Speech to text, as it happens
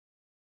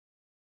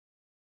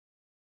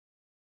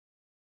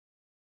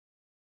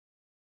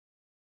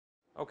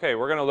Okay,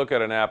 we're going to look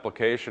at an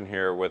application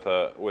here with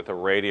a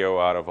radio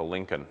out of a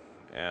Lincoln.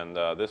 And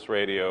this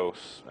radio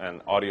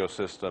and audio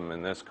system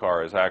in this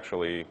car is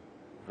actually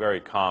very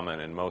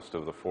common in most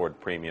of the Ford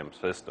premium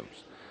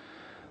systems.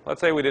 Let's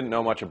say we didn't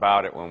know much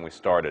about it when we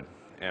started,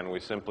 and we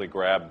simply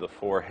grabbed the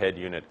 4 head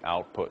unit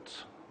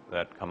outputs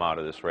that come out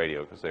of this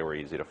radio because they were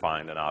easy to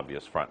find and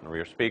obvious front and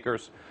rear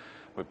speakers.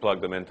 We plug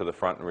them into the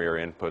front and rear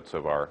inputs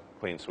of our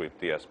CleanSweep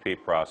DSP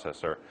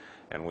processor,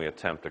 and we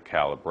attempt a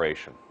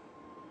calibration.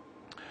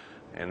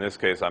 In this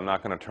case, I'm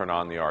not going to turn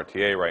on the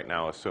RTA right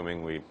now,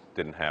 assuming we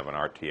didn't have an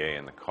RTA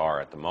in the car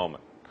at the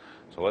moment.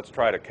 So let's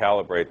try to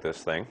calibrate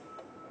this thing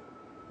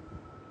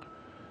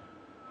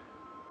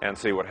and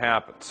see what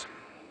happens.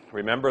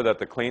 Remember that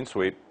the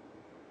CleanSweep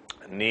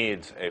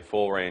needs a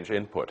full range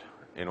input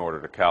in order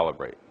to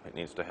calibrate. It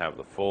needs to have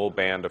the full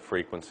band of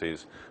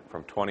frequencies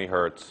from 20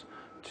 hertz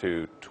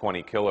to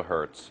 20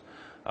 kilohertz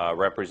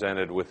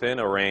represented within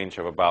a range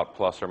of about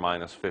plus or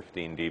minus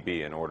 15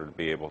 dB in order to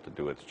be able to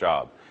do its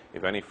job.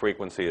 If any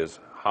frequency is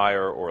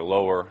higher or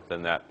lower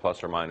than that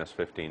plus or minus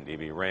 15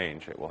 dB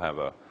range, it will have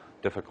a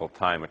difficult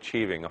time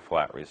achieving a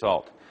flat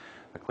result.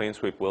 The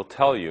CleanSweep will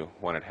tell you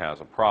when it has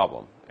a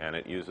problem, and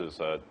it uses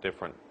a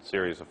different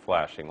series of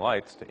flashing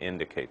lights to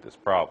indicate this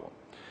problem.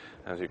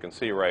 As you can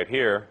see right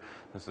here,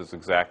 this is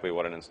exactly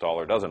what an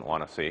installer doesn't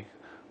want to see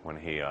when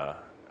he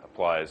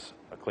applies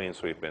a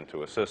CleanSweep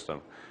into a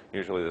system.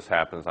 Usually this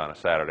happens on a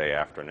Saturday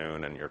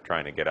afternoon and you're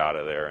trying to get out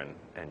of there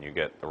and you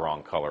get the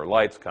wrong color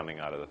lights coming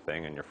out of the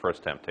thing, and your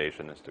first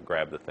temptation is to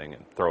grab the thing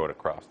and throw it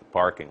across the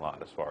parking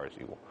lot as far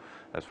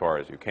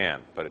as you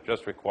can. But it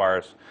just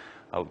requires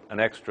an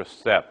extra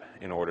step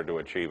in order to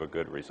achieve a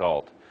good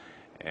result.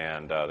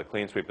 And the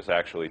CleanSweep is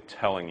actually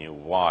telling you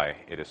why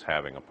it is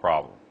having a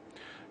problem.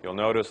 You'll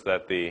notice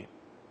that the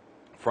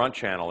front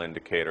channel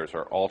indicators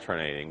are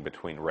alternating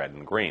between red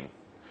and green.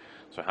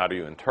 So how do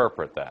you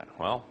interpret that?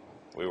 Well,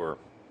 we were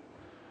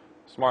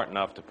smart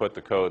enough to put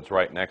the codes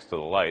right next to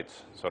the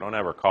lights, so don't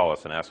ever call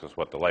us and ask us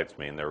what the lights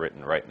mean. They're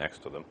written right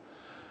next to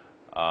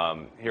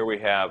them. Here we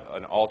have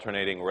an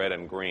alternating red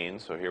and green,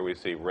 so here we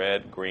see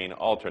red, green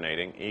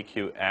alternating,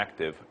 EQ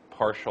active,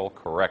 partial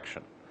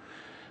correction.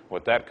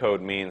 What that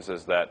code means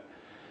is that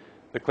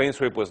the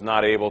CleanSweep was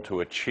not able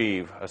to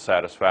achieve a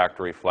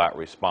satisfactory flat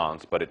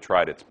response, but it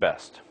tried its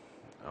best.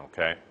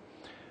 Okay?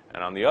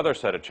 And on the other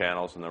set of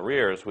channels in the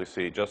rears, we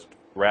see just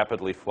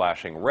rapidly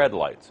flashing red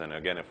lights. And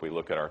again, if we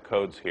look at our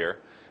codes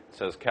here, it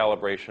says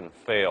calibration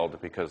failed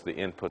because the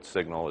input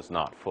signal is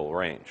not full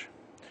range.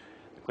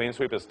 The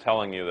CleanSweep is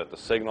telling you that the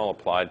signal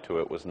applied to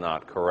it was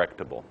not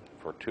correctable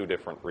for 2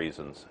 different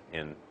reasons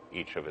in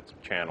each of its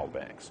channel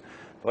banks.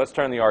 So let's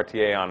turn the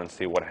RTA on and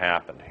see what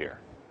happened here.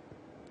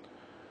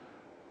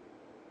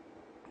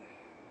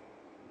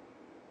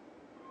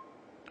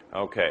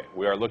 Okay,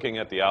 we are looking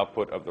at the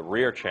output of the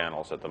rear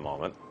channels at the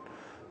moment.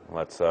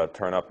 Let's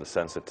turn up the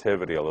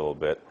sensitivity a little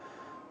bit.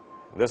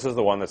 This is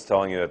the one that's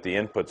telling you that the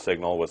input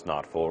signal was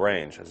not full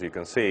range. As you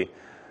can see,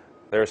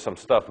 there's some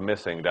stuff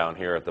missing down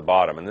here at the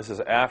bottom, and this is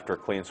after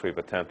CleanSweep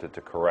attempted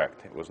to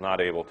correct. It was not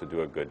able to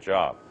do a good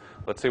job.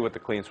 Let's see what the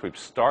CleanSweep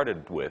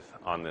started with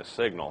on this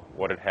signal,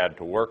 what it had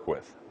to work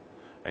with,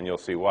 and you'll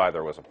see why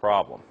there was a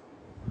problem.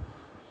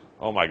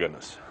 Oh my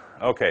goodness.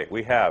 Okay,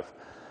 we have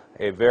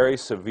a very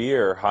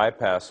severe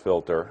high-pass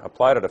filter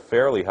applied at a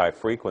fairly high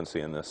frequency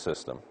in this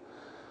system.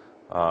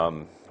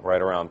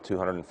 Right around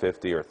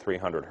 250 or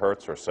 300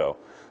 hertz or so.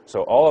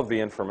 So all of the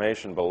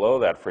information below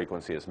that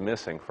frequency is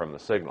missing from the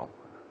signal.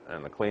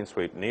 And the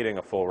CleanSweep, needing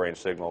a full range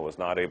signal, was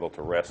not able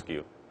to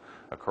rescue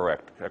a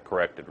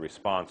corrected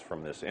response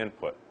from this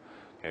input.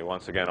 Okay,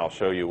 once again, I'll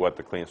show you what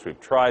the CleanSweep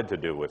tried to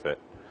do with it,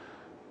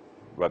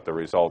 but the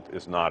result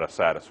is not a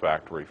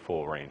satisfactory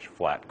full range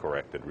flat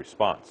corrected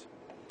response.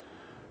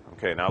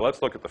 Okay, now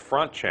let's look at the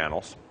front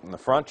channels. In the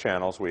front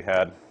channels, we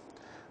had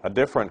a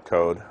different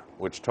code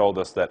which told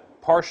us that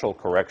partial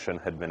correction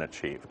had been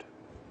achieved.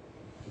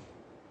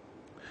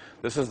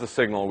 This is the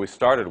signal we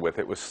started with.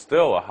 It was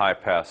still a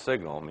high-pass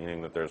signal,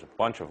 meaning that there's a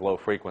bunch of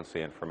low-frequency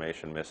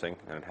information missing,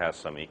 and it has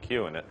some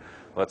EQ in it.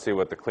 Let's see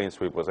what the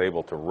CleanSweep was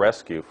able to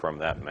rescue from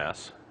that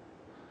mess.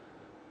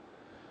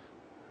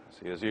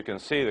 See, as you can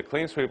see, the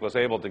CleanSweep was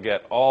able to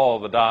get all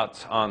the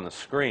dots on the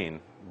screen,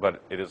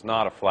 but it is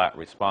not a flat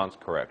response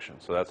correction.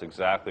 So that's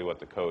exactly what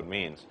the code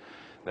means,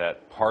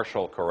 that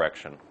partial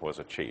correction was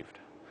achieved,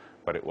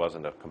 but it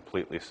wasn't a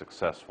completely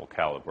successful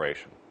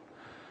calibration.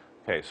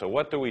 Okay, so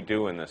what do we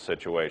do in this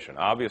situation?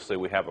 Obviously,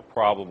 we have a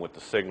problem with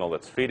the signal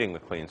that's feeding the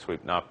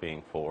CleanSweep not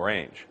being full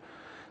range.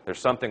 There's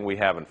something we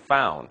haven't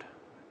found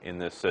in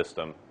this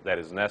system that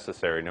is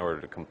necessary in order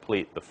to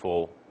complete the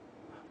full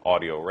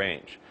audio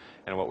range.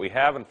 And what we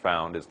haven't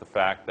found is the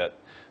fact that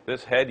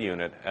this head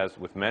unit, as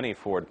with many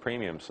Ford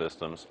premium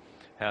systems,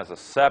 has a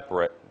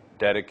separate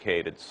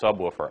dedicated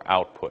subwoofer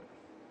output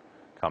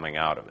coming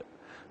out of it.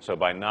 So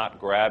by not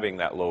grabbing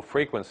that low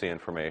frequency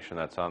information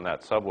that's on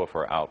that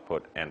subwoofer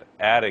output and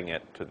adding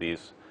it to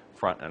these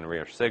front and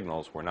rear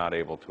signals, we're not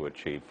able to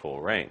achieve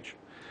full range.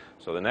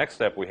 So the next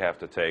step we have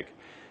to take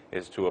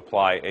is to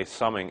apply a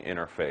summing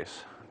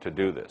interface to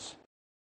do this.